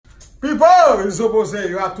People, it's supposed to say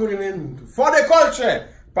you are tuning in for the culture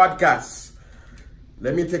podcast.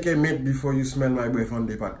 Let me take a minute before you smell my breath on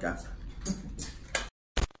the podcast.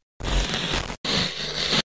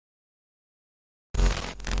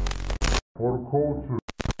 For the culture.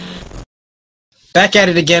 Back at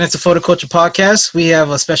it again. It's the For the Culture podcast. We have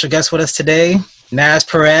a special guest with us today, Naz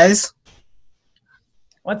Perez.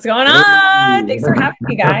 What's going on? Thanks for having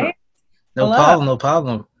me, guys. No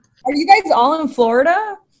problem. Are you guys all in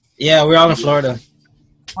Florida? Yeah, we're all in Florida.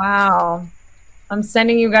 Wow. I'm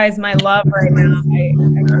sending you guys my love right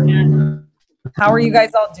now. How are you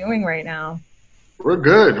guys all doing right now? We're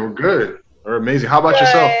good. We're amazing. How about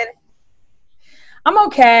yourself? I'm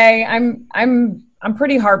okay. I'm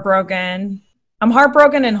pretty heartbroken. I'm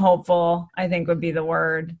heartbroken and hopeful, I think would be the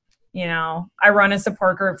word. You know, I run a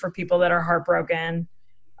support group for people that are heartbroken.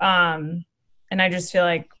 And I just feel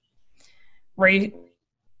like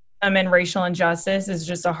racial injustice is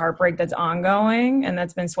just a heartbreak that's ongoing and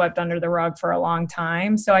that's been swept under the rug for a long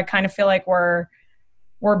time. So I kind of feel like we're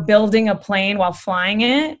building a plane while flying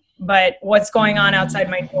it, but what's going on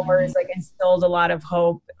outside my doors like instilled a lot of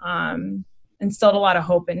hope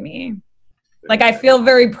in me. Like I feel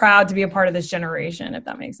very proud to be a part of this generation, if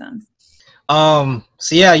that makes sense. So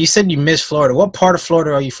yeah, you said you miss Florida. What part of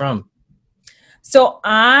Florida are you from? So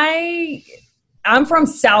I'm from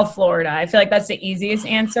South Florida. I feel like that's the easiest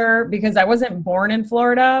answer because I wasn't born in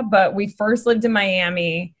Florida, but we first lived in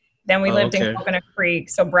Miami. Then we lived in Coconut Creek,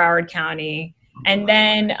 so Broward County. And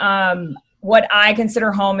then what I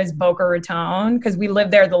consider home is Boca Raton because we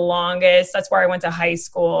lived there the longest. That's where I went to high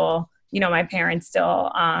school. You know, my parents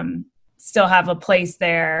still have a place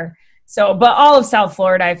there. So, but all of South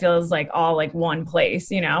Florida, I feel is like all like one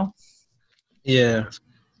place, you know? Yeah.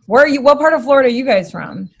 Where are you? What part of Florida are you guys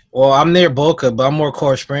from? Well, I'm near Boca, but I'm more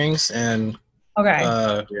Coral Springs, and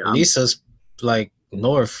Lisa's like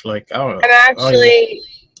north. Like I don't know. I'm actually,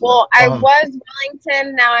 I was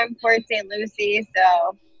Wellington. Now I'm Port St. Lucie.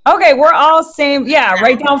 So okay, we're all same. Yeah,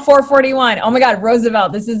 right down 441. Oh my God,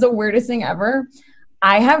 Roosevelt. This is the weirdest thing ever.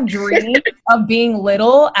 I have dreams of being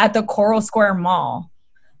little at the Coral Square Mall.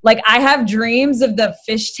 Like I have dreams of the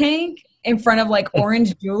fish tank in front of like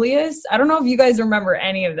Orange Julius. I don't know if you guys remember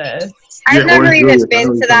any of this. I've never even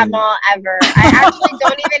been to that mall ever. I actually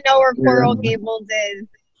don't even know where Coral Gables is.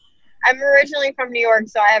 I'm originally from New York,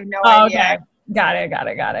 so I have no idea. Okay.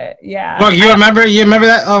 Got it. Yeah. Look, you remember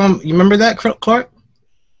that? You remember that, Clark?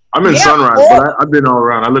 I'm in Sunrise, but I've been all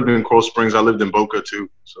around. I lived in Coral Springs. I lived in Boca too.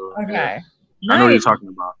 So okay. Yeah. I know what you're talking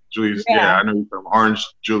about. Julius. Yeah, I know you're talking about. Orange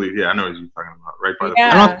Julius. Yeah, I know what you're talking about. Right by the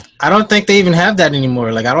I don't think they even have that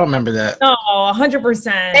anymore. Like I don't remember that. No, 100%.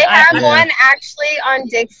 They have one actually on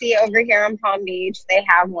Dixie over here on Palm Beach. They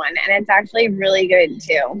have one, and it's actually really good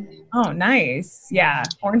too. Oh, nice. Yeah,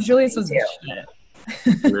 Orange Julius was good.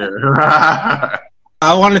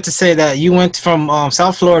 I wanted to say that you went from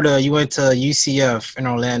South Florida. You went to UCF in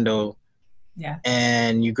Orlando. Yeah.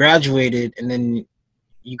 And you graduated, and then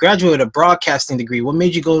you graduated a broadcasting degree. What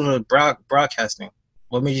made you go to broadcasting?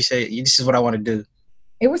 What made you say, this is what I want to do?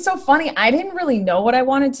 It was so funny. I didn't really know what I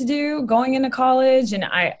wanted to do going into college. And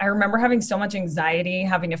I remember having so much anxiety,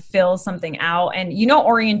 having to fill something out. And you know,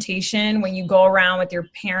 orientation, when you go around with your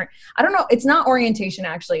parent, I don't know, it's not orientation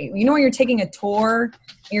actually. You know, when you're taking a tour,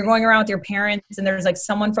 and you're going around with your parents and there's like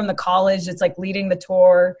someone from the college that's like leading the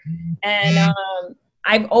tour. And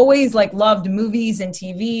I've always like loved movies and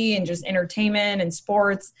TV and just entertainment and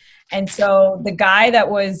sports. And so the guy that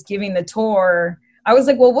was giving the tour, I was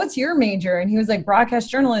like, well, what's your major? And he was like, broadcast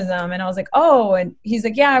journalism. And I was like, oh, and he's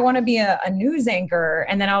like, yeah, I want to be a news anchor.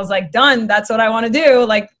 And then I was like, done. That's what I want to do.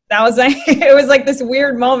 Like that was like, it was like this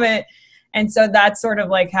weird moment. And so that's sort of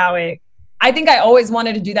like how I think I always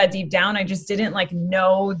wanted to do that deep down. I just didn't like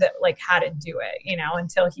know that like how to do it, you know,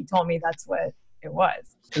 until he told me that's what it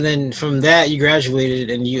was. And then from that, you graduated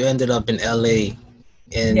and you ended up in LA.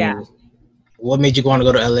 And what made you want to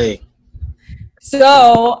go to LA?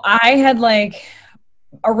 So I had like,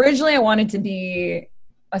 originally I wanted to be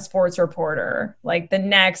a sports reporter, like the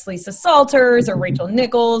next Lisa Salters or Rachel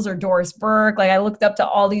Nichols or Doris Burke. Like I looked up to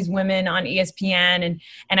all these women on ESPN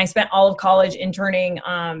and I spent all of college interning,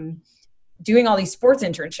 doing all these sports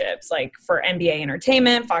internships, like for NBA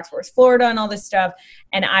Entertainment, Fox Sports Florida, and all this stuff.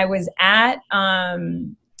 And I was at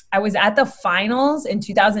the finals in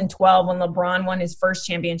 2012 when LeBron won his first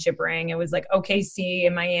championship ring. It was like OKC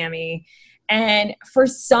in Miami. And for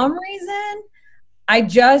some reason,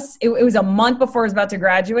 it was a month before I was about to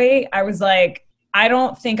graduate. I was like, I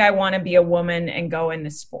don't think I want to be a woman and go into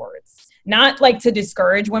sports. Not like to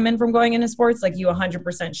discourage women from going into sports, like you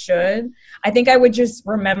 100% should. I think I would just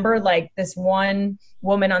remember like this one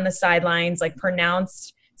woman on the sidelines, like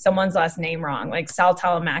pronounced someone's last name wrong, like Sal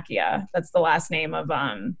Talamacchia. That's the last name of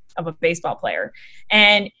a baseball player.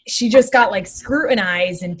 And she just got like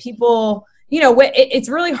scrutinized, and people, you know, it's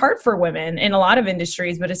really hard for women in a lot of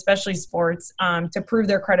industries, but especially sports, to prove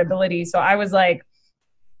their credibility. So I was like,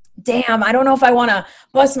 damn, I don't know if I want to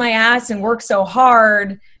bust my ass and work so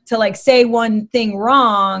hard to like say one thing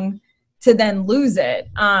wrong to then lose it.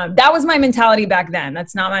 That was my mentality back then.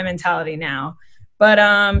 That's not my mentality now.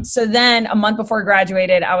 But so then a month before I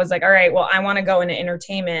graduated, I was like, all right, well, I want to go into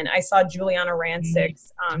entertainment. I saw Juliana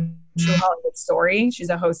Rancic's True Hollywood Story. She's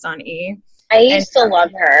a host on E! I used to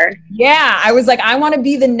love her. Yeah, I was like, I want to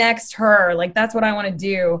be the next her. Like, that's what I want to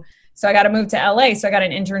do. So I got to move to LA. So I got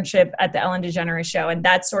an internship at the Ellen DeGeneres show. And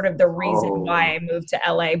that's sort of the reason why I moved to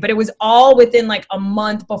LA. But it was all within like a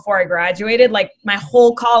month before I graduated. Like my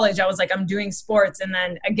whole college, I was like, I'm doing sports. And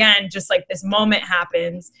then again, just like this moment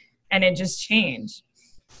happens and it just changed.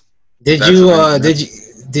 Did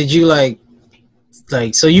you like,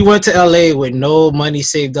 so you went to LA with no money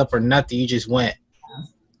saved up or nothing? You just went?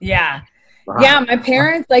 Yeah. Yeah, my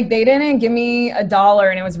parents, like, they didn't give me $1,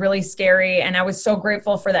 and it was really scary. And I was so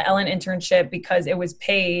grateful for the Ellen internship because it was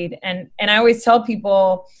paid. And I always tell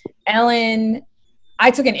people, Ellen,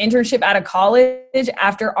 I took an internship out of college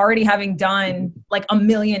after already having done like 1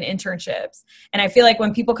 million internships. And I feel like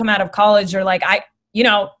when people come out of college, they're like, I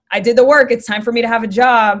did the work. It's time for me to have a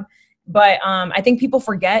job. But I think people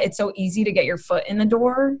forget it's so easy to get your foot in the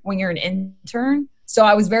door when you're an intern. So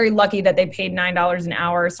I was very lucky that they paid $9 an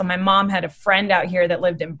hour. So my mom had a friend out here that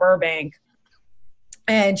lived in Burbank,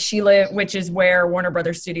 and which is where Warner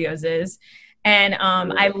Brothers Studios is. And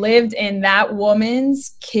I lived in that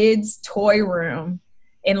woman's kids' toy room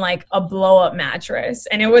in like a blow-up mattress.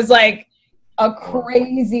 And it was like a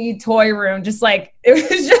crazy toy room, it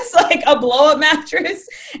was just like a blow-up mattress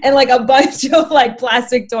and like a bunch of like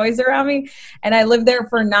plastic toys around me. And I lived there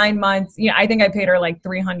for 9 months. You know, I think I paid her like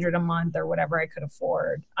 $300 a month or whatever I could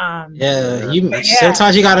afford.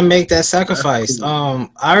 Sometimes you got to make that sacrifice.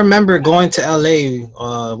 I remember going to LA.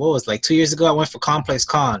 What was like 2 years ago? I went for Complex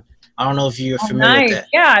Con. I don't know if you're familiar with that.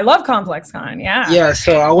 Yeah, I love Complex Con. Yeah. Yeah,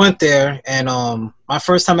 so I went there, and my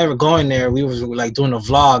first time ever going there, we was like doing a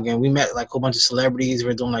vlog, and we met like a whole bunch of celebrities. We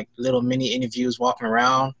were doing like little mini interviews, walking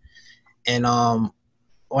around, and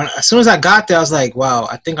as soon as I got there, I was like, wow,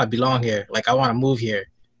 I think I belong here. Like, I want to move here.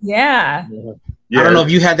 Yeah. I don't know if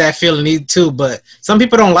you had that feeling either too, but some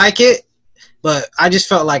people don't like it. But I just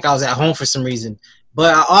felt like I was at home for some reason.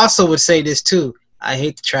 But I also would say this too: I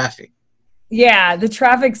hate the traffic. Yeah, the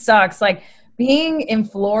traffic sucks. Like, being in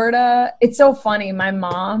Florida, it's so funny. My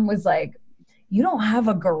mom was like, you don't have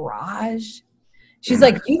a garage? She's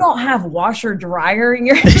like, you don't have washer dryer in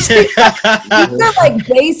your house? These are like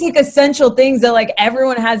basic essential things that like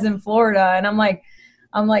everyone has in Florida. And I'm like,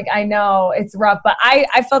 I know it's rough, but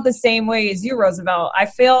I felt the same way as you, Roosevelt. I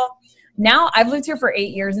feel now I've lived here for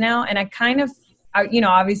 8 years now, and I kind of,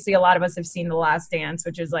 obviously a lot of us have seen The Last Dance,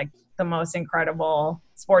 which is like the most incredible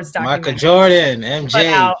sports documentary. Michael Jordan,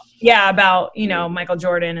 MJ. About Michael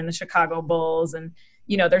Jordan and the Chicago Bulls and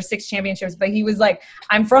there's 6 championships. But he was like,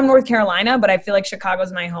 I'm from North Carolina, but I feel like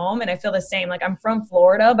Chicago's my home, and I feel the same. Like, I'm from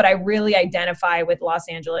Florida, but I really identify with Los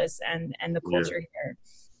Angeles and the culture here.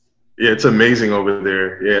 Yeah, it's amazing over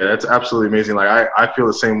there. Yeah, that's absolutely amazing. Like, I feel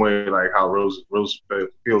the same way, like how Rose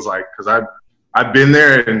feels like, because I've been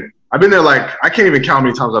there, and I've been there, like, I can't even count how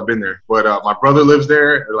many times I've been there. But my brother lives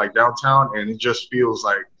there, like downtown, and it just feels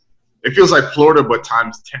like Florida, but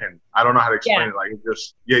times 10. I don't know how to explain it. Like, it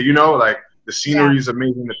just, like the scenery is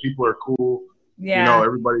amazing. The people are cool. Yeah.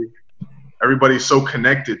 Everybody's so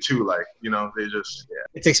connected too. Like, they just,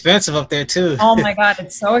 It's expensive up there too. Oh my God,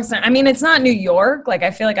 it's so expensive. I mean, it's not New York. Like, I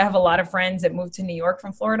feel like I have a lot of friends that moved to New York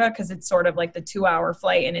from Florida because it's sort of like the 2-hour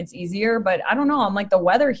flight and it's easier. But I don't know. I'm like, the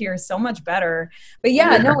weather here is so much better. But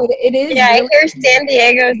no, it is. Yeah, really, I hear San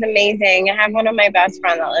Diego is amazing. I have one of my best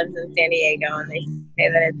friends that lives in San Diego, and they say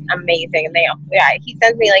that it's amazing. And he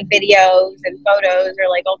sends me like videos and photos, or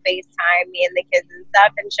like he'll FaceTime me and the kids and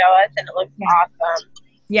stuff and show us, and it looks awesome.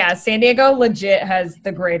 Yeah, San Diego legit has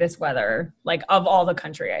the greatest weather, like, of all the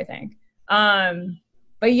country, I think.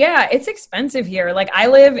 But yeah, it's expensive here. Like, I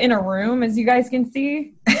live in a room, as you guys can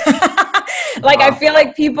see. Like, I feel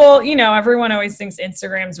like people, everyone always thinks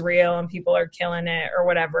Instagram's real and people are killing it or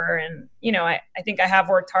whatever. And, I think I have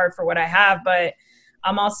worked hard for what I have, but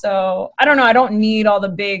I'm also, I don't know, I don't need a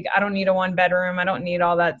 1-bedroom. I don't need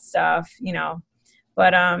all that stuff,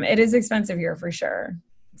 But it is expensive here for sure.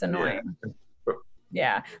 It's annoying.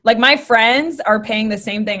 Yeah. Like, my friends are paying the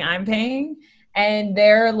same thing I'm paying, and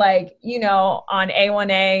they're like, on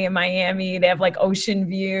A1A in Miami, they have like ocean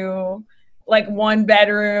view, like 1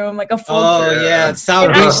 bedroom, like a full. Oh yeah,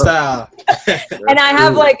 South Beach style. And I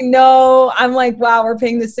have like no. I'm like, wow, we're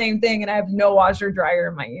paying the same thing, and I have no washer dryer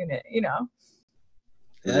in my unit. You know.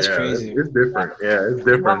 That's crazy. It's different. Yeah, it's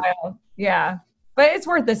different. Wild. Yeah, but it's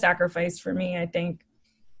worth the sacrifice for me, I think.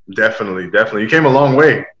 Definitely. You came a long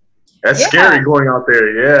way. That's scary going out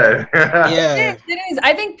there. Yeah. Yeah. It is.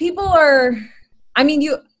 I think people are. I mean,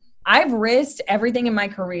 I've risked everything in my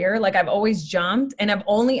career. Like I've always jumped, and I've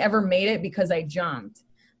only ever made it because I jumped.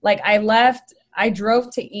 Like I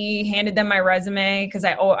drove to E, handed them my resume because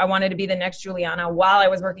I wanted to be the next Juliana while I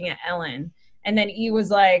was working at Ellen. And then E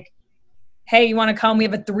was like, hey, you want to come? We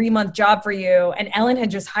have a 3-month job for you. And Ellen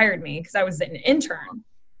had just hired me because I was an intern.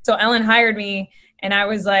 So Ellen hired me, and I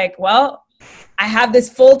was like, well, I have this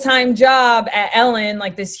full-time job at Ellen,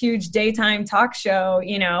 like this huge daytime talk show,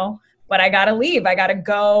 you know, but I got to leave. I got to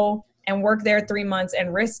go and work there 3 months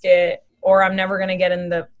and risk it, or I'm never going to get in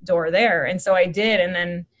the door there. And so I did.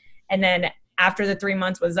 And then after the 3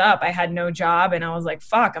 months was up, I had no job, and I was like,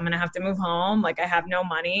 fuck, I'm going to have to move home. Like I have no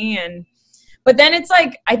money. But then it's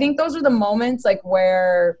like, I think those are the moments like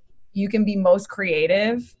where you can be most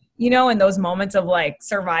creative, you know, in those moments of like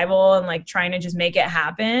survival and like trying to just make it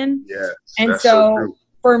happen. Yes. And so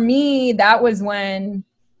for me, that was when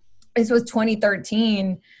this was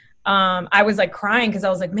 2013. I was like crying because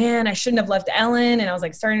I was like, man, I shouldn't have left Ellen. And I was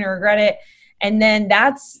like starting to regret it. And then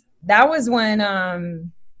that was when,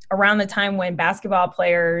 around the time when basketball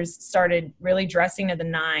players started really dressing to the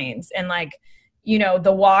nines, and like, you know,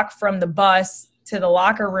 the walk from the bus to the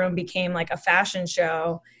locker room became like a fashion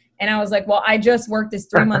show. And I was like, well, I just worked this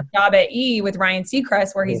 3-month job at E with Ryan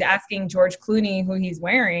Seacrest where he's asking George Clooney who he's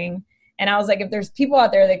wearing. And I was like, if there's people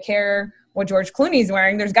out there that care what George Clooney's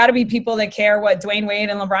wearing, there's got to be people that care what Dwayne Wade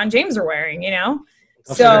and LeBron James are wearing, you know?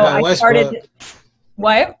 So I started...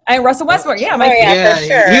 What? And Russell Westbrook, yeah. For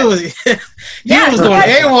sure. He was doing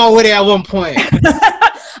everyone with it at one point.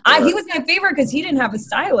 He was my favorite because he didn't have a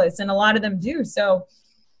stylist, and a lot of them do. So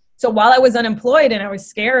while I was unemployed and I was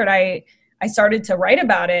scared, I started to write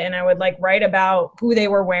about it, and I would like write about who they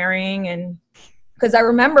were wearing. And because I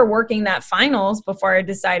remember working that finals before I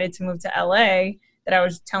decided to move to LA that I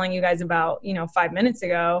was telling you guys about, you know, 5 minutes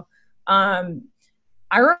ago. I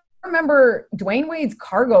remember Dwayne Wade's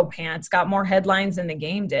cargo pants got more headlines than the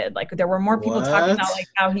game did. Like there were more people talking about like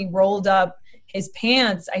how he rolled up his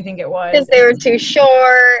pants, I think it was. Because they were too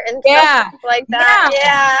short and stuff like that.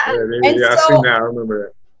 Yeah, I've seen that. I remember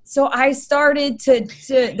that. So I started to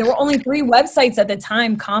there were only 3 websites at the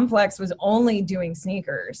time. Complex was only doing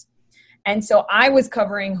sneakers. And so I was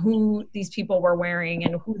covering who these people were wearing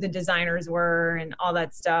and who the designers were and all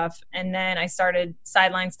that stuff. And then I started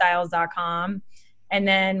sidelinestyles.com. And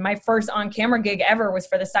then my first on-camera gig ever was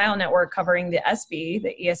for the Style Network covering the ESPY,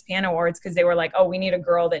 the ESPN Awards, because they were like, oh, we need a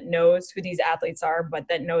girl that knows who these athletes are, but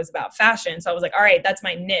that knows about fashion. So I was like, all right, that's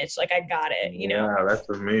my niche. Like, I got it, you know? Wow, that's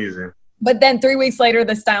amazing. But then 3 weeks later,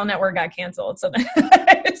 the Style Network got canceled. So then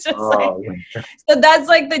it's just so that's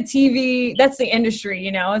like the TV, that's the industry,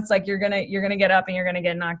 you know? It's like you're gonna get up and you're gonna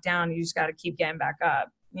get knocked down. You just got to keep getting back up,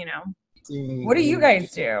 you know? What do you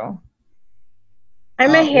guys do?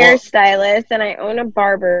 I'm a hairstylist and I own a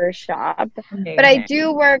barber shop, but I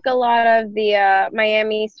do work a lot of the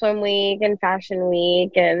Miami Swim Week and Fashion Week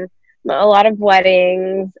and a lot of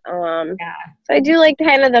weddings. So I do like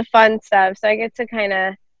kind of the fun stuff. So I get to kind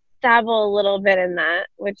of dabble a little bit in that,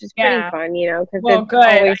 which is pretty fun, you know, because it's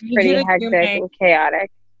always pretty hectic and chaotic.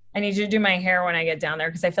 I need you to do my hair when I get down there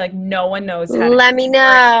because I feel like no one knows how to Let me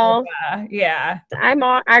know. Yeah. I'm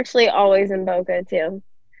actually always in Boca too.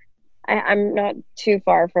 I'm not too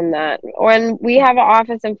far from that. When we have an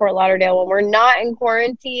office in Fort Lauderdale, when we're not in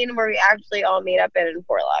quarantine, where we actually all meet up in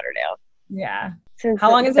Fort Lauderdale. Yeah. How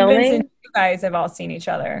long has it been since you guys have all seen each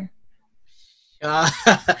other?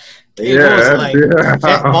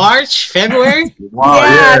 March, February?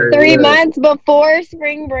 Wow, 3 months before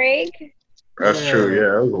spring break. That's true.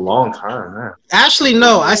 Yeah, it was a long time, man. Actually,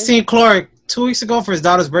 no. I seen Clark 2 weeks ago for his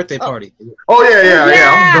daughter's birthday party. Oh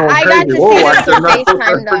yeah. I got to see him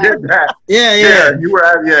FaceTime though. Yeah. You were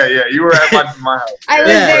at my house. I was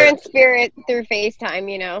there in spirit through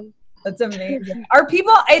FaceTime. You know. That's amazing. Are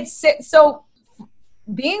people? It's so.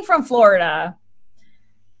 Being from Florida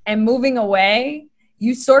and moving away,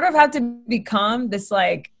 you sort of have to become this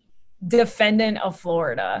like defendant of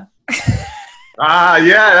Florida.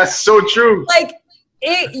 Yeah, that's so true. Like.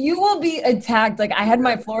 You will be attacked. Like I had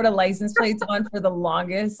my Florida license plates on for the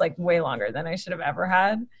longest, like way longer than I should have ever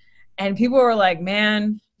had. And people were like,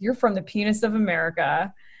 man, you're from the penis of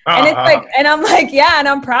America. And it's like, and I'm like, yeah, and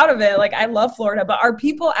I'm proud of it. Like I love Florida, but are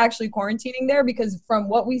people actually quarantining there? Because from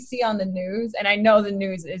what we see on the news, and I know the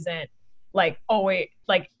news isn't like always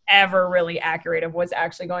like ever really accurate of what's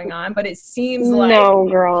actually going on, but it seems like no,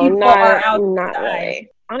 girl, people are outside. not really.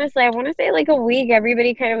 Honestly, I want to say like a week,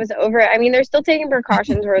 everybody kind of was over it. I mean, they're still taking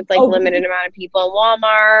precautions where it's like limited amount of people in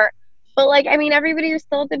Walmart. But like, I mean, everybody is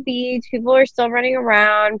still at the beach. People are still running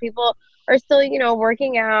around. People are still, you know,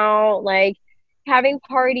 working out, like having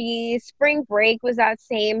parties. Spring break was that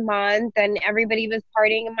same month, and everybody was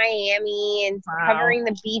partying in Miami and covering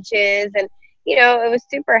the beaches. And, you know, it was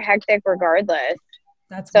super hectic regardless.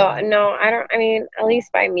 That's so wild. no, I mean, at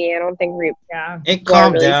least by me, I don't think It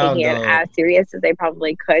calmed really down taking it though. as serious as they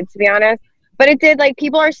probably could, to be honest. But it did, like,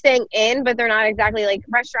 people are staying in, but they're not exactly, like,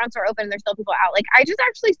 restaurants are open and there's still people out. Like, I just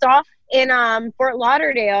actually saw in Fort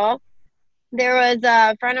Lauderdale, there was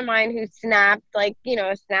a friend of mine who snapped, like, you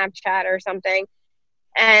know, a Snapchat or something.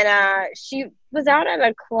 And she was out at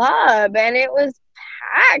a club and it was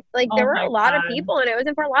packed. Like, there were a lot of people and it was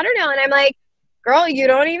in Fort Lauderdale. And I'm like, girl, you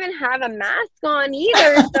don't even have a mask on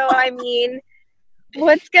either. So, I mean,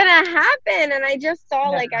 what's gonna happen? And I just saw,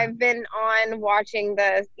 like, I've been on watching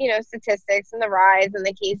the, you know, statistics and the rise and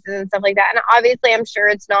the cases and stuff like that. And obviously, I'm sure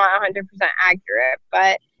it's not 100% accurate,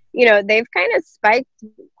 but, you know, they've kind of spiked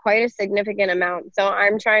quite a significant amount. So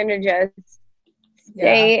I'm trying to just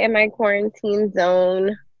stay in my quarantine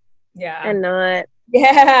zone. And not.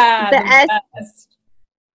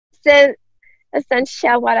 The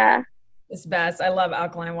essential water. It's best. I love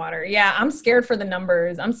alkaline water. Yeah, I'm scared for the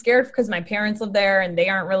numbers. I'm scared because my parents live there and they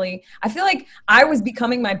aren't really, I feel like I was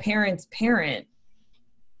becoming my parents' parent.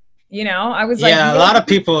 You know, I was like, a lot of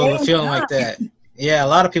people are feeling like that. Yeah, a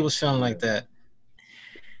lot of people's feeling like that.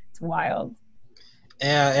 It's wild.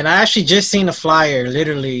 Yeah, and I actually just seen a flyer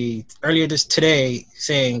literally earlier today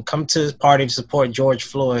saying, come to this party to support George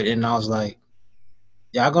Floyd. And I was like,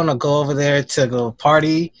 y'all gonna go over there to go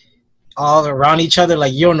party all around each other,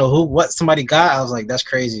 like you don't know what somebody got? I was like, that's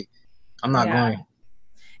crazy. I'm not going.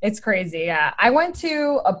 It's crazy. Yeah, I went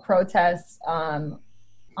to a protest on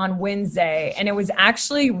Wednesday, and it was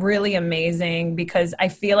actually really amazing because I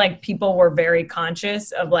feel like people were very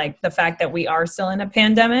conscious of like the fact that we are still in a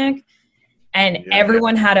pandemic, and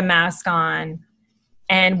everyone had a mask on.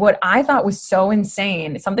 And what I thought was so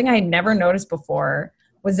insane, something I had never noticed before,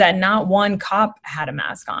 was that not one cop had a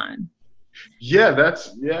mask on. Yeah,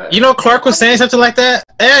 You know, Clark was saying something like that.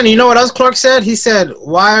 And you know what else Clark said? He said,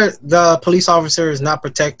 why are the police officers not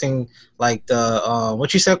protecting, like, the,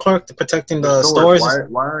 what you said, Clark? Protecting the stores?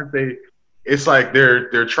 Why aren't they? It's like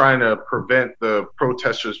they're trying to prevent the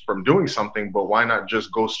protesters from doing something, but why not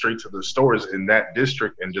just go straight to the stores in that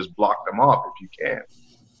district and just block them off if you can?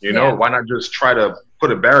 You know, why not just try to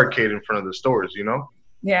put a barricade in front of the stores, you know?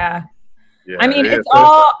 Yeah. I mean, it's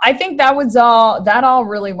all, I think that all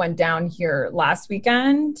really went down here last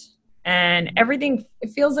weekend, and everything, it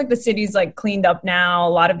feels like the city's like cleaned up now. A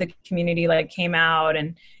lot of the community like came out,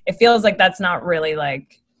 and it feels like that's not really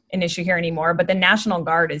like an issue here anymore, but the National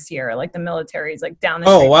Guard is here. Like the military is like down the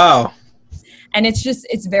street. Oh, wow. And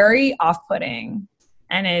it's very off-putting,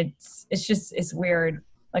 and it's weird.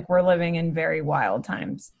 Like we're living in very wild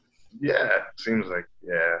times. Yeah, seems like,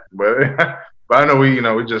 but but I know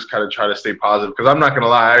we just kind of try to stay positive, because I'm not gonna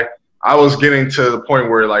lie, I was getting to the point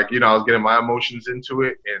where, like, you know, I was getting my emotions into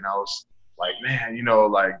it, and I was like, man, you know,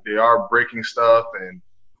 like they are breaking stuff and,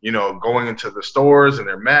 you know, going into the stores and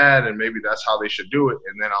they're mad, and maybe that's how they should do it.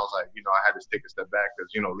 And then I was like, you know, I had to take a step back,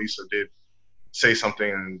 because, you know, Lisa did say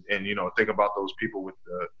something and you know, think about those people with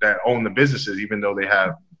that own the businesses, even though they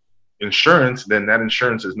have insurance, then that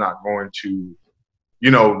insurance is not going to, you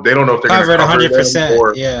know, they don't know if they're going to cover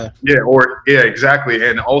 100%. Or exactly.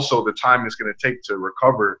 And also the time it's going to take to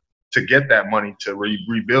recover, to get that money to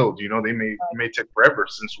rebuild. You know, it may take forever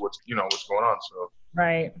since what's going on. So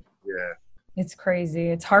right. Yeah. It's crazy.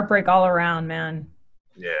 It's heartbreak all around, man.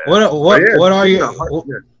 Yeah. What are you?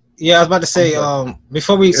 Yeah, I was about to say,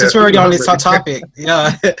 since we're already on this topic,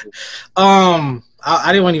 I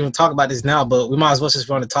didn't want to even talk about this now, but we might as well just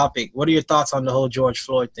run the topic. What are your thoughts on the whole George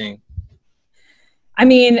Floyd thing? I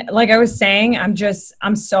mean, like I was saying,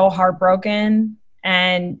 I'm so heartbroken,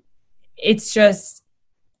 and racism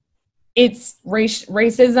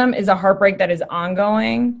is a heartbreak that is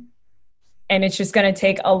ongoing, and it's just going to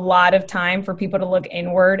take a lot of time for people to look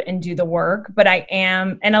inward and do the work. But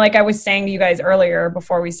and like I was saying to you guys earlier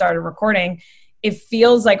before we started recording, it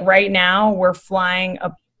feels like right now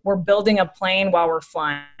we're building a plane while we're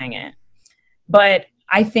flying it. But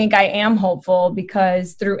I think I am hopeful,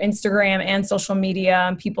 because through Instagram and social media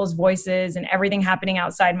and people's voices and everything happening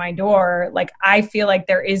outside my door, like I feel like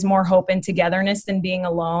there is more hope and togetherness than being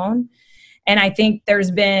alone. And I think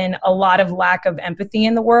there's been a lot of lack of empathy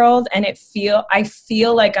in the world, and I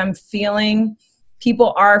feel like I'm feeling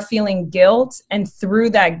people are feeling guilt, and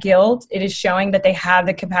through that guilt, it is showing that they have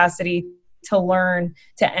the capacity to learn,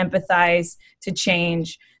 to empathize, to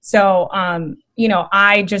change. So, you know,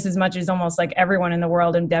 I just as much as almost like everyone in the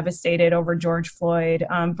world am devastated over George Floyd.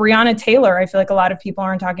 Breonna Taylor, I feel like a lot of people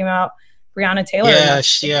aren't talking about Breonna Taylor. Yeah,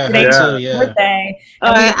 Today's her too, yeah. birthday.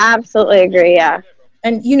 Oh, I absolutely agree, yeah.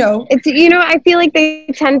 And, you know, It's, you know, I feel like they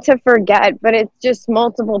tend to forget, but it's just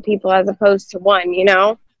multiple people as opposed to one, you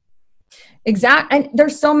know? and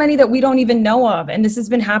there's so many that we don't even know of, and this has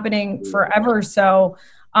been happening forever. So,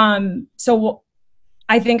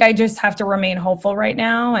 I think I just have to remain hopeful right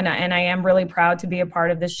now, and I am really proud to be a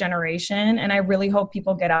part of this generation, and I really hope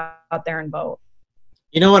people get out there and vote.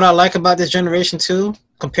 You know what I like about this generation too,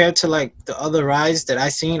 compared to like the other rides that I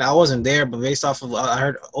seen. I wasn't there, but based off of I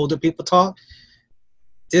heard older people talk.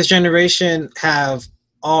 This generation have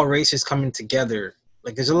all races coming together.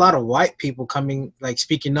 Like there's a lot of white people coming, like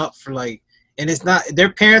speaking up for like, and it's not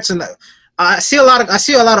their parents. And I see a lot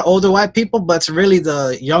of older white people, but it's really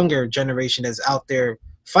the younger generation that's out there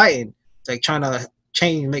fighting, like trying to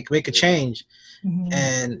change, make a change. Mm-hmm.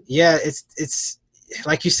 And yeah, it's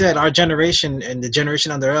like you said, our generation and the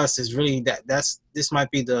generation under us is really this might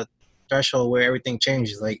be the threshold where everything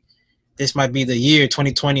changes. Like this might be the year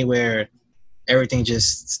 2020 where everything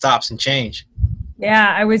just stops and change.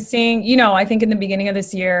 Yeah, I was seeing, you know, I think in the beginning of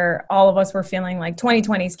this year, all of us were feeling like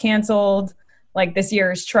 2020 is canceled, like this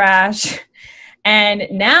year is trash. And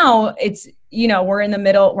now it's, you know, we're in the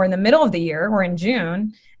middle of the year, we're in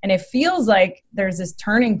June, and it feels like there's this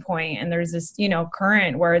turning point and there's this, you know,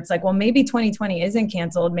 current where it's like, well, maybe 2020 isn't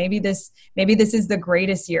canceled. Maybe this is the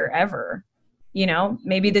greatest year ever. You know,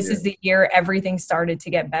 maybe this is the year everything started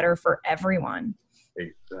to get better for everyone.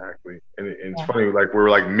 Exactly. And it's funny, like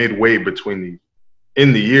we're like midway between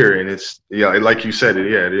in the year, and it's like you said,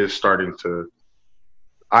 it is starting to,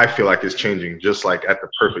 I feel like it's changing just like at the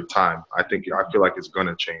perfect time. I feel like it's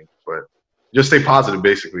gonna change, but just stay positive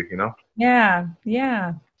basically, you know? Yeah.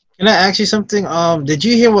 Can I ask you something? Did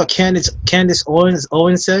you hear what Candace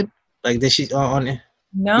Owens said? Like did she on it?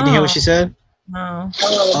 No. You didn't hear what she said? No.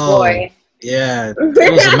 Oh boy. Yeah.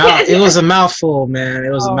 It was a mouthful, man.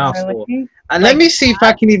 It was a mouthful. Really? Let me see if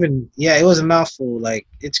I can even. Yeah, it was a mouthful. Like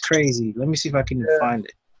it's crazy. Let me see if I can even find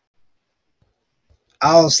it.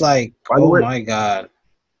 I was like, oh my god.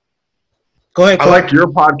 Go ahead. I like your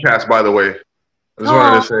podcast, by the way. I just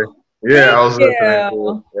wanted to say. Yeah, I was listening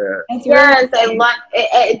to it. Yeah. Yes, I love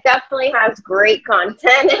it. It definitely has great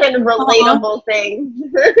content and relatable things.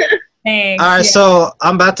 Thanks. All right, so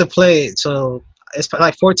I'm about to play it. So it's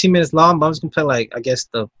like 14 minutes long, but I'm just gonna play like I guess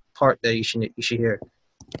the part that you should hear.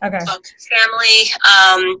 Okay. Family,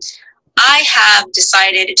 I have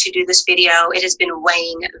decided to do this video. It has been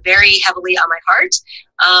weighing very heavily on my heart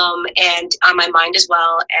and on my mind as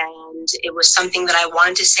well. And it was something that I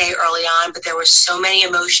wanted to say early on, but there were so many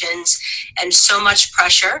emotions and so much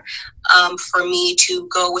pressure for me to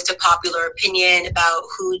go with the popular opinion about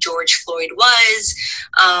who George Floyd was.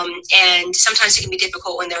 And sometimes it can be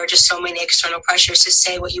difficult when there are just so many external pressures to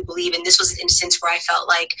say what you believe. And this was an instance where I felt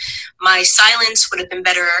like my silence would have been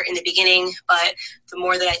better in the beginning, but the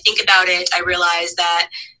more that I think about it, I realize that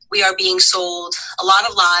we are being sold a lot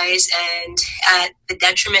of lies, and at the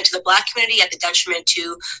detriment to the Black community, at the detriment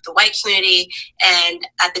to the white community, and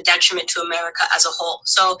at the detriment to America as a whole.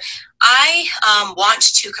 So I want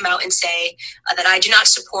to come out and say that I do not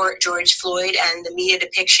support George Floyd and the media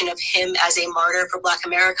depiction of him as a martyr for Black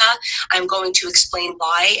America. I'm going to explain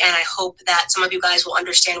why, and I hope that some of you guys will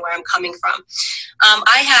understand where I'm coming from.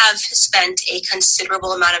 I have spent a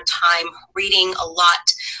considerable amount of time reading a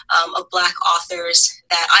lot of Black authors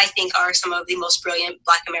that I think are some of the most brilliant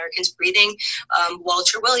Black Americans breathing.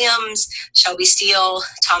 Walter Williams, Shelby Steele,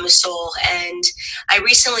 Thomas Sowell. And I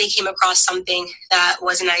recently came across something that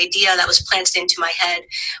was an idea that was planted into my head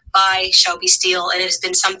by Shelby Steele. And it has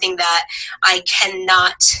been something that I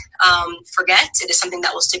cannot forget. It is something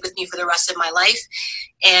that will stick with me for the rest of my life.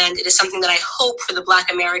 And it is something that I hope for the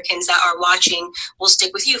Black Americans that are watching will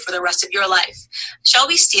stick with you for the rest of your life.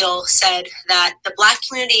 Shelby Steele said that the Black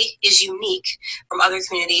community is unique from other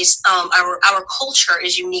communities. Our culture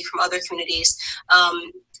is unique from other communities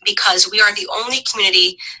because we are the only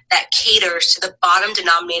community that caters to the bottom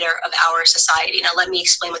denominator of our society. Now, let me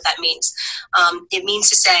explain what that means. It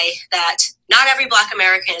means to say that not every Black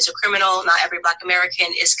American is a criminal, not every Black American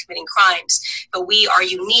is committing crimes, but we are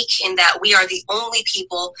unique in that we are the only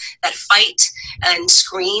people that fight and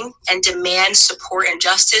scream and demand support and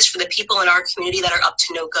justice for the people in our community that are up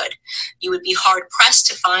to no good. You would be hard pressed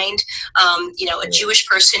to find, a Jewish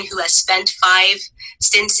person who has spent 5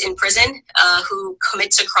 stints in prison, who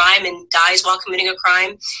commits a crime and dies while committing a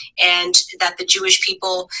crime, and that the Jewish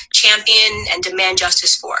people champion and demand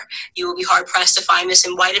justice for. You will be hard-pressed to find this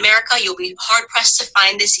in white America. You'll be hard-pressed to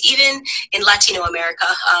find this even in Latino America.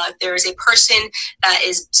 If there is a person that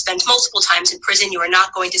is spent multiple times in prison, you are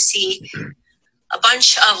not going to see a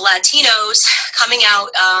bunch of Latinos coming out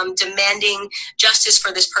demanding justice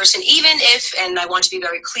for this person, even if, and I want to be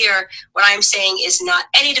very clear, what I'm saying is not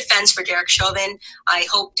any defense for Derek Chauvin. I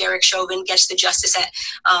hope Derek Chauvin gets the justice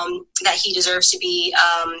that he deserves to be,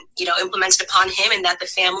 implemented upon him, and that the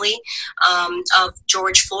family of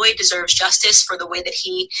George Floyd deserves justice for the way that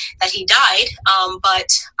he died. But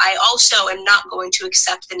I also am not going to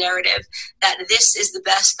accept the narrative that this is the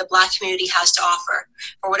best the Black community has to offer.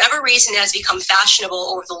 For whatever reason, it has become fashionable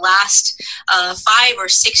over the last 5 or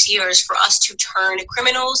 6 years for us to turn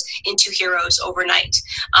criminals into heroes overnight.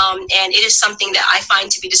 And it is something that I find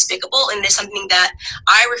to be despicable, and it is something that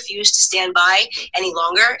I refuse to stand by any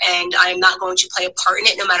longer, and I am not going to play a part in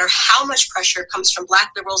it, no matter how much pressure comes from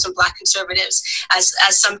Black liberals and Black conservatives as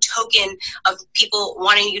some token of people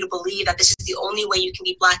wanting you to believe that this is the only way you can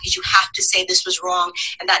be Black, is you have to say this was wrong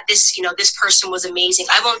and that this person was amazing.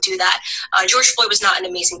 I won't do that. George Floyd was not an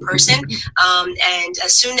amazing person. And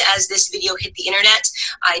as soon as this video hit the internet,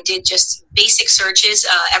 I did just basic searches.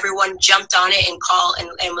 Everyone jumped on it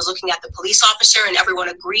and was looking at the police officer, and everyone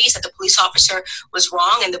agrees that the police officer was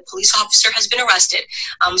wrong, and the police officer has been arrested.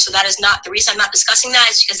 So that is not the reason I'm not discussing that,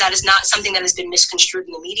 is because that is not something that has been misconstrued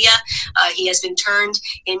in the media. He has been turned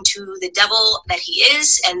into the devil that he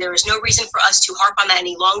is, and there is no reason for us to harp on that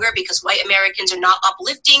any longer, because white Americans are not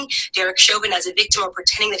uplifting Derek Chauvin as a victim or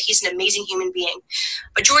pretending that he's an amazing human being.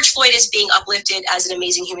 But George Floyd is being uplifted as an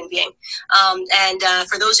amazing human being. And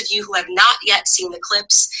for those of you who have not yet seen the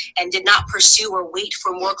clips and did not pursue or wait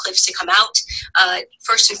for more clips to come out,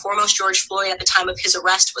 first and foremost, George Floyd at the time of his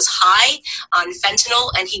arrest was high on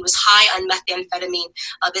fentanyl, and he was high on methamphetamine.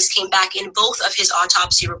 This came back in both of his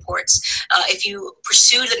autopsy reports. If you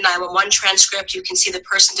pursue the 911 transcript, you can see the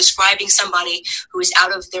person describing somebody who is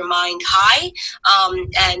out of their mind high,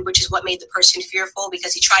 and which is what made the person fearful,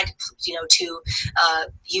 because he tried to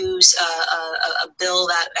use a bill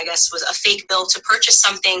that I guess was a fake bill to purchase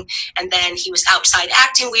something, and then he was outside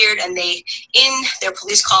acting weird, and they, in their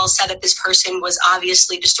police call, said that this person was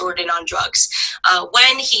obviously distorted on drugs.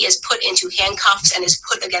 When he is put into handcuffs and is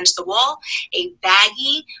put against the wall, a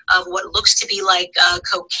baggie of what looks to be like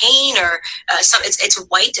cocaine or it's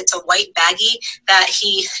white. It's a white baggie that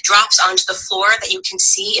he drops onto the floor that you can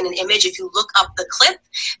see in an image. If you look up the clip,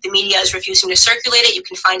 the media is refusing to circulate it. You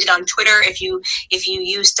can find it on Twitter. If you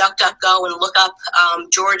use DuckDuckGo and look up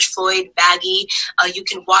George Floyd baggie, you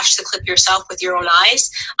can watch the clip yourself with your own eyes.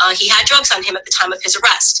 He had drugs on him at the time of his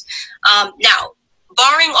arrest. Now,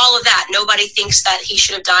 barring all of that, nobody thinks that he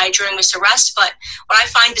should have died during this arrest, but what I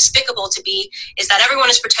find despicable to be is that everyone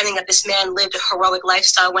is pretending that this man lived a heroic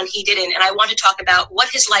lifestyle when he didn't, and I want to talk about what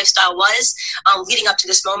his lifestyle was leading up to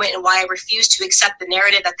this moment, and why I refuse to accept the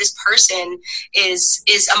narrative that this person is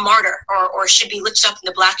a martyr or should be lifted up in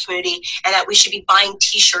the Black community, and that we should be buying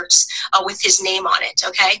t-shirts with his name on it,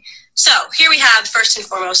 okay? So here we have, first and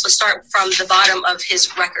foremost, let's start from the bottom of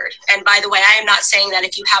his record. And by the way, I am not saying that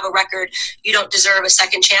if you have a record, you don't deserve a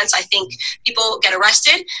second chance. I think people get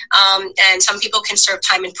arrested, and some people can serve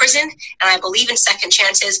time in prison, and I believe in second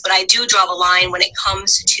chances, but I do draw the line when it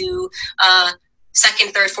comes to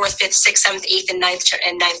second, third, fourth, fifth, sixth, seventh, eighth, and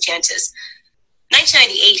ninth chances.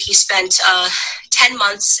 1998, he spent 10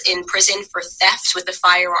 months in prison for theft with a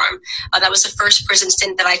firearm. That was the first prison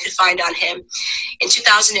stint that I could find on him. In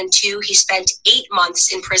 2002, he spent 8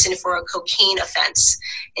 months in prison for a cocaine offense.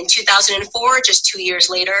 In 2004, just 2 years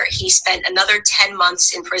later, he spent another 10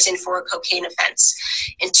 months in prison for a cocaine offense.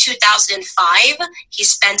 In 2005, he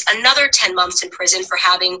spent another 10 months in prison for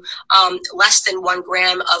having less than 1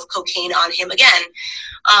 gram of cocaine on him again.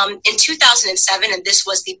 In 2007, and this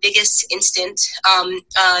was the biggest instant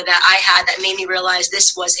that I had that made me realize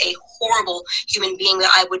this was a horrible human being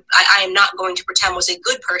that I am not going to pretend was a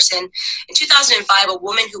good person. In 2005, a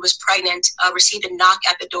woman who was pregnant received a knock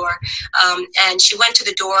at the door, and she went to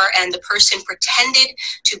the door, and the person pretended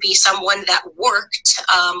to be someone that worked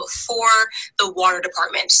for the water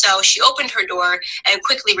department. So she opened her door and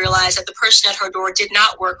quickly realized that the person at her door did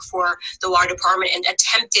not work for the water department, and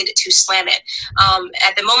attempted to slam it.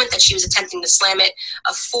 At the moment that she was attempting to slam it,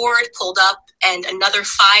 a Ford pulled up, and another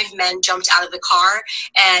 5 men jumped out of the car,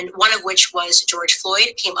 and one of which was George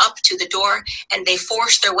Floyd, came up to the door, and they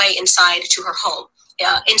forced their way inside to her home.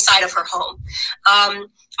 inside of her home.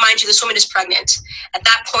 Mind you, this woman is pregnant. At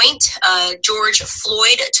that point, George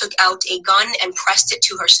Floyd took out a gun and pressed it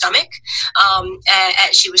to her stomach.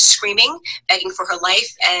 As she was screaming, begging for her life,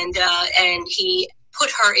 and he put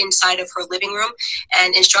her inside of her living room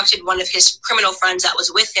and instructed one of his criminal friends that was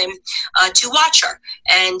with him to watch her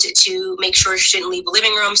and to make sure she didn't leave the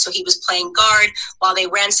living room. So he was playing guard while they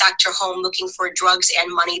ransacked her home looking for drugs and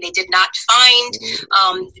money. They did not find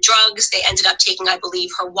drugs. They ended up taking, I believe,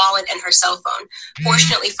 her wallet and her cell phone.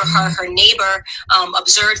 Fortunately for her, her neighbor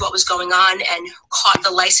observed what was going on and caught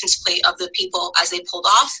the license plate of the people as they pulled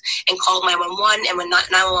off and called 911. And when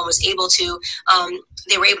 911 was able to,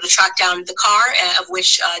 they were able to track down the car of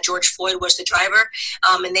which George Floyd was the driver,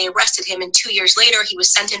 and they arrested him. And 2 years later, he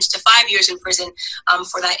was sentenced to 5 years in prison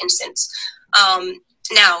for that instance.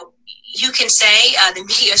 Now, you can say the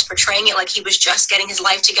media is portraying it like he was just getting his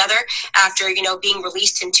life together after, being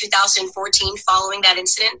released in 2014 following that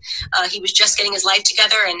incident. He was just getting his life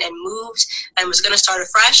together and moved and was going to start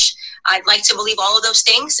afresh. I'd like to believe all of those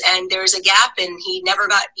things, and there's a gap, and he never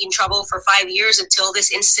got in trouble for 5 years until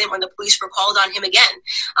this incident when the police were called on him again.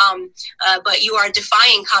 But you are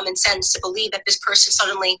defying common sense to believe that this person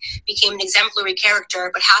suddenly became an exemplary character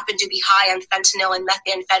but happened to be high on fentanyl and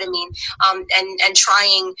methamphetamine and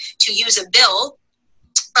trying to use a bill,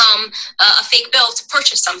 a fake bill, to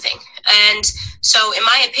purchase something. And so, in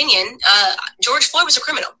my opinion, George Floyd was a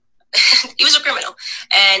criminal. He was a criminal.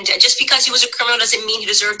 And just because he was a criminal doesn't mean he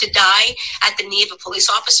deserved to die at the knee of a police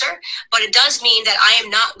officer. But it does mean that I am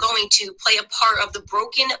not going to play a part of the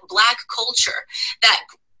broken Black culture that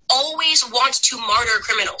always wants to martyr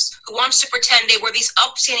criminals, who wants to pretend they were these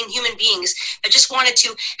upstanding human beings that just wanted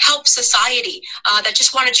to help society, that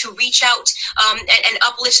just wanted to reach out and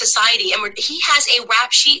uplift society. And he has a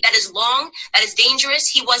rap sheet that is long, that is dangerous.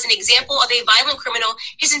 He was an example of a violent criminal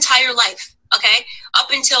his entire life. Okay,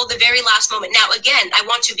 up until the very last moment. Now, again, I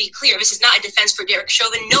want to be clear. This is not a defense for Derek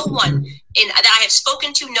Chauvin. No one that I have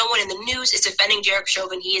spoken to, no one in the news is defending Derek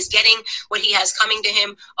Chauvin. He is getting what he has coming to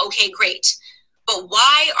him. Okay, great. But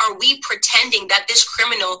why are we pretending that this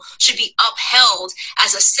criminal should be upheld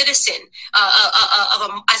as a citizen,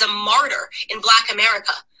 as a martyr in Black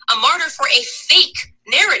America? A martyr for a fake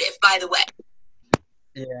narrative, by the way.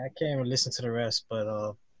 Yeah, I can't even listen to the rest,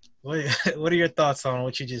 but what are your thoughts on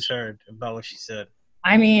what you just heard about what she said?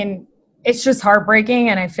 I mean, it's just heartbreaking,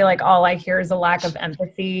 and I feel like all I hear is a lack of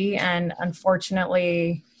empathy. And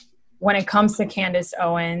unfortunately, when it comes to Candace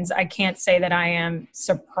Owens, I can't say that I am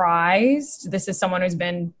surprised. This is someone who's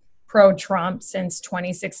been pro-Trump since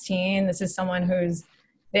 2016. This is someone who's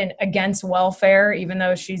been against welfare, even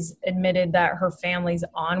though she's admitted that her family's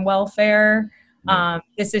on welfare.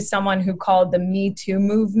 This is someone who called the Me Too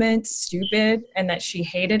movement stupid and that she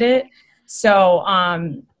hated it. So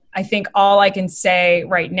I think all I can say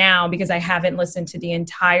right now, because I haven't listened to the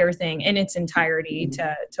entire thing in its entirety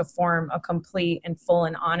to form a complete and full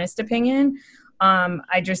and honest opinion,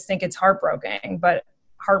 I just think it's heartbreaking, but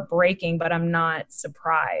I'm not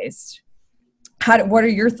surprised. What are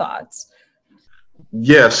your thoughts?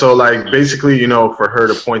 Yeah, so like basically, for her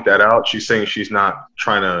to point that out, she's saying she's not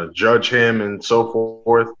trying to judge him and so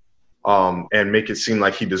forth, and make it seem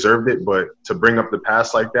like he deserved it. But to bring up the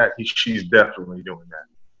past like that, she's definitely doing that.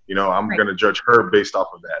 I'm right. going to judge her based off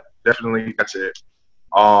of that. Definitely, that's it.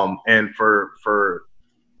 And for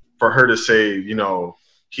her to say,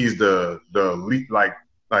 he's the lead, like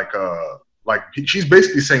she's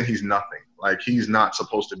basically saying he's nothing. Like he's not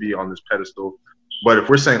supposed to be on this pedestal. But if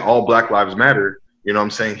we're saying all Black lives matter,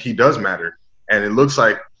 I'm saying he does matter. And it looks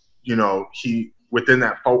like, he, within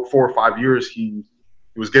that 4 or 5 years, he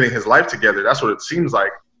was getting his life together. That's what it seems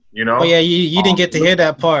like, Oh yeah, you didn't get to hear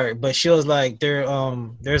that part, but she was like, there's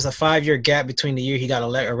a 5-year gap between the year he got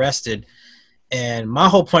arrested. And my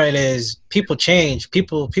whole point is people change.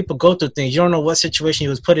 People go through things. You don't know what situation he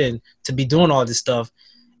was put in to be doing all this stuff.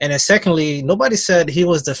 And then secondly, nobody said he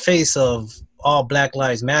was the face of all Black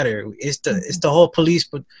Lives Matter. It's the whole police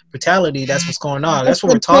brutality. That's what's going on. That's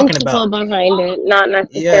what we're talking about. Behind it, not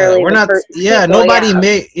necessarily. Yeah, we're not. Yeah,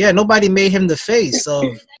 nobody made him the face of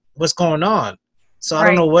what's going on. So I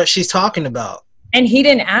don't know what she's talking about. And he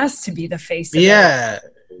didn't ask to be the face of it.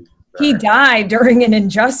 He died during an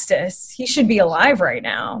injustice. He should be alive right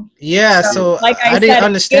now. Yeah, so like I said, didn't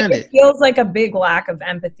understand it. It feels like a big lack of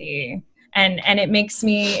empathy. And it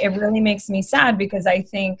really makes me sad, because I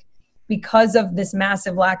think because of this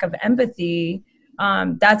massive lack of empathy,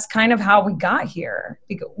 that's kind of how we got here.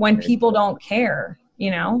 When people don't care,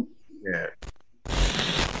 Yeah.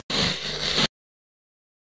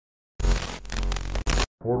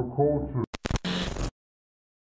 For culture.